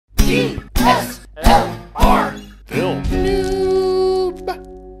DSLR Film Noob.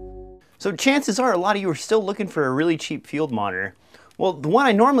 So chances are a lot of you are still looking for a really cheap field monitor. Well, the one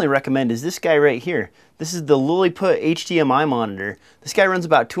I normally recommend is this guy right here. This is the Lilliput HDMI monitor. This guy runs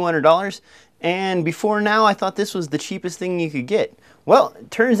about $200, and before now I thought this was the cheapest thing you could get. Well, it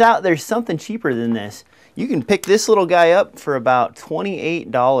turns out there's something cheaper than this. You can pick this little guy up for about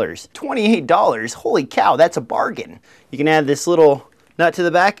 $28. $28? Holy cow, that's a bargain. You can add this little nut to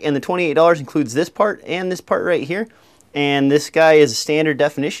the back, and the $28 includes this part and this part right here. And this guy is a standard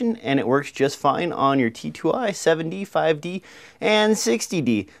definition, and it works just fine on your T2i, 7D, 5D, and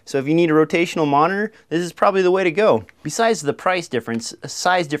 60D. So if you need a rotational monitor, this is probably the way to go. Besides the price difference, a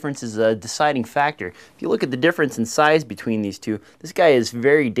size difference is a deciding factor. If you look at the difference in size between these two, this guy is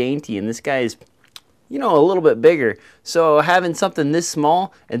very dainty, and this guy is, you know, a little bit bigger. So having something this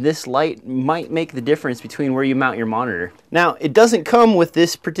small and this light might make the difference between where you mount your monitor. Now, it doesn't come with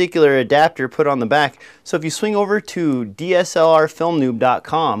this particular adapter put on the back. So if you swing over to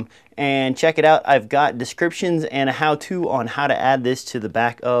DSLRFilmNoob.com and check it out, I've got descriptions and a how-to on how to add this to the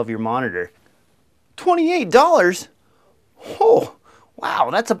back of your monitor. $28? Oh, wow,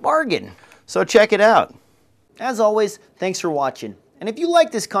 that's a bargain. So check it out. As always, thanks for watching. And if you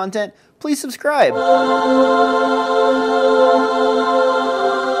like this content, please subscribe.